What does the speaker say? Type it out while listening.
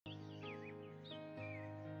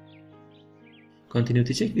Continue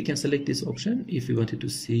to check, we can select this option if we wanted to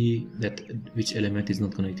see that which element is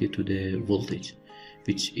not connected to the voltage,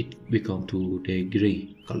 which it become to the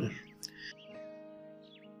gray color.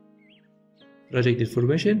 Project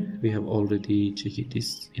information, we have already checked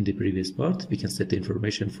this in the previous part. We can set the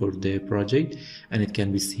information for the project and it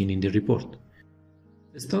can be seen in the report.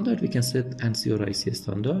 The standard, we can set ANSI or IC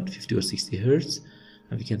standard 50 or 60 Hz,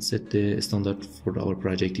 and we can set the standard for our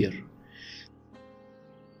project here.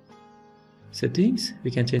 Settings,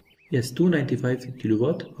 we can change, yes, 295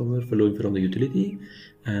 kilowatt power flowing from the utility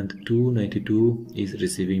and 292 is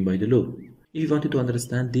receiving by the load. If you wanted to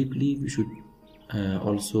understand deeply, we should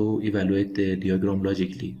also evaluate the diagram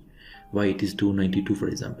logically. Why it is 292, for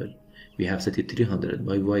example. We have set it 300.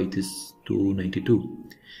 Why it is 292?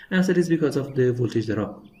 Answer is because of the voltage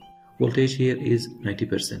drop. Voltage here is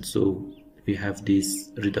 90%, so we have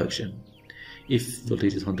this reduction. If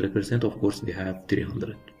voltage is 100%, of course we have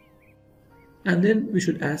 300. And then we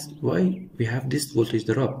should ask why we have this voltage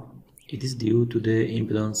drop. It is due to the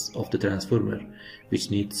impedance of the transformer,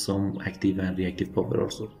 which needs some active and reactive power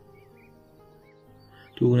also.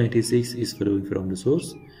 296 is flowing from the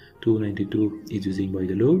source, 292 is using by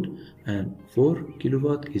the load, and 4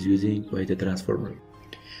 kilowatt is using by the transformer.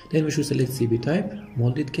 Then we should select CB type,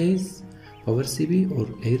 molded case, power CB or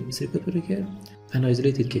air circuit breaker, and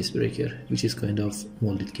isolated case breaker, which is kind of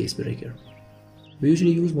molded case breaker. We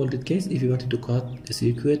usually use molded case if you wanted to cut a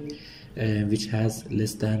circuit which has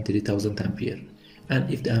less than 3000 ampere, and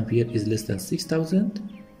if the ampere is less than 6000,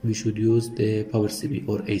 we should use the power CB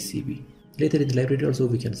or ACB. Later in the library also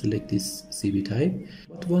we can select this CB type,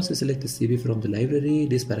 but once we select the CB from the library,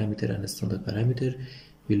 this parameter and the standard parameter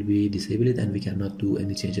will be disabled and we cannot do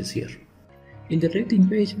any changes here. In the rating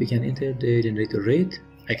page we can enter the generator rate,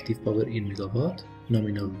 active power in megawatt,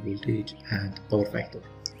 nominal voltage and power factor.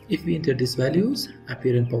 If we enter these values,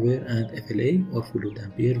 apparent power and FLA or full load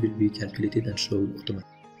ampere will be calculated and shown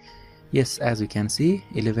automatically. Yes, as we can see,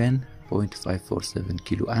 11.547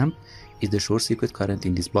 kA is the short circuit current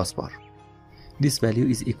in this bus bar. This value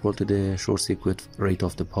is equal to the short circuit rate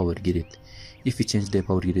of the power grid. If we change the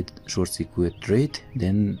power grid short circuit rate,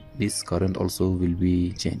 then this current also will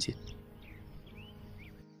be changed.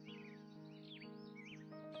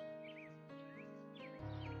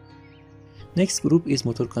 Next group is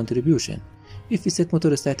motor contribution. If we set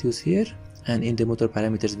motor status here, and in the motor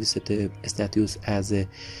parameters we set a status as a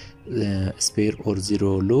spare or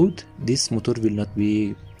zero load, this motor will not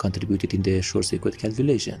be contributed in the short circuit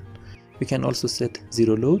calculation. We can also set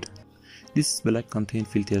zero load. This block contains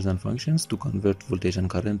filters and functions to convert voltage and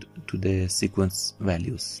current to the sequence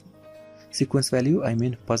values. Sequence value, I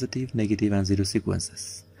mean positive, negative and zero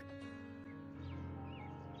sequences.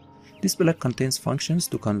 This block contains functions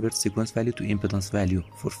to convert sequence value to impedance value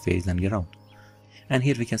for phase and ground. And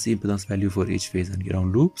here we can see impedance value for each phase and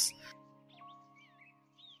ground loops.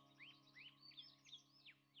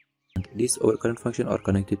 And these overcurrent functions are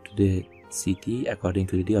connected to the CT according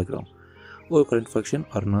to the diagram. Overcurrent functions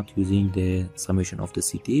are not using the summation of the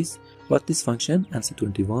CTs, but this function and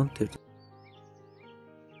C21, 30.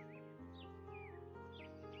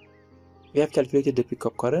 We have calculated the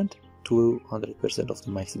pickup current, 200% of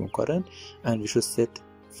the maximum current, and we should set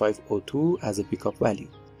 502 as a pickup value.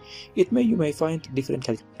 You may find different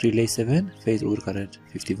calculations. Relay 7 phase overcurrent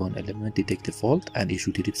 51 element detect the fault and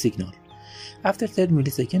issue the trip signal. After 10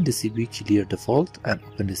 milliseconds, the CB clear the fault and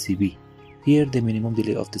open the CB. Here the minimum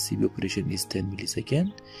delay of the CB operation is 10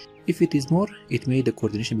 milliseconds. If it is more, it may the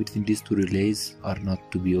coordination between these two relays are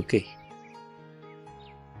not to be okay.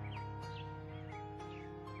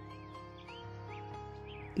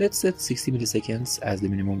 Let's set 60 milliseconds as the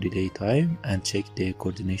minimum delay time and check the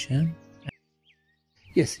coordination.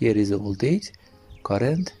 Yes, here is the voltage,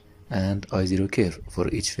 current and I0 curve for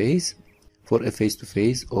each phase for a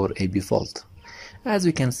phase-to-phase or AB fault. As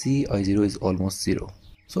we can see, I0 is almost 0.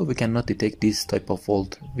 So we cannot detect this type of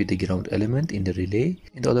fault with the ground element in the relay.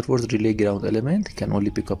 In other words, relay ground element can only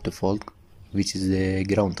pick up the fault which is the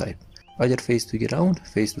ground type. Either phase to ground,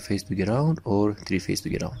 phase to ground or three-phase to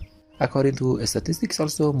ground. According to statistics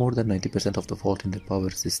also, more than 90% of the fault in the power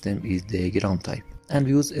system is the ground type. And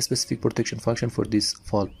we use a specific protection function for this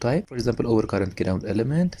fault type. For example, overcurrent ground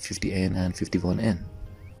element 50N and 51N.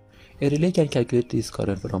 A relay can calculate this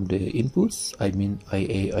current from the inputs, I mean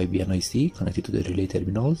IA, IB and IC connected to the relay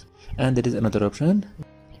terminals. And there is another option.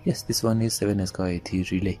 Yes, this one is 7SKIT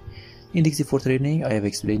relay. In DXE4 training, I have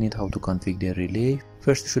explained how to configure the relay.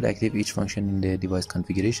 First, we should activate each function in the device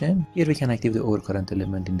configuration. Here we can activate the overcurrent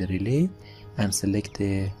element in the relay and select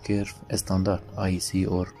the curve standard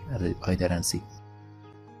IEC or either ANSI.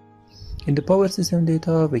 In the power system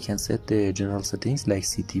data, we can set the general settings like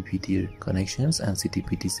CTPT connections and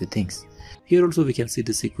CTPT settings. Here also we can see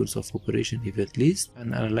the sequence of operation event list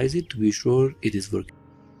and analyze it to be sure it is working.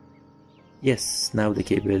 Yes, now the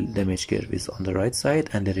cable damage curve is on the right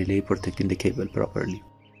side and the relay protecting the cable properly.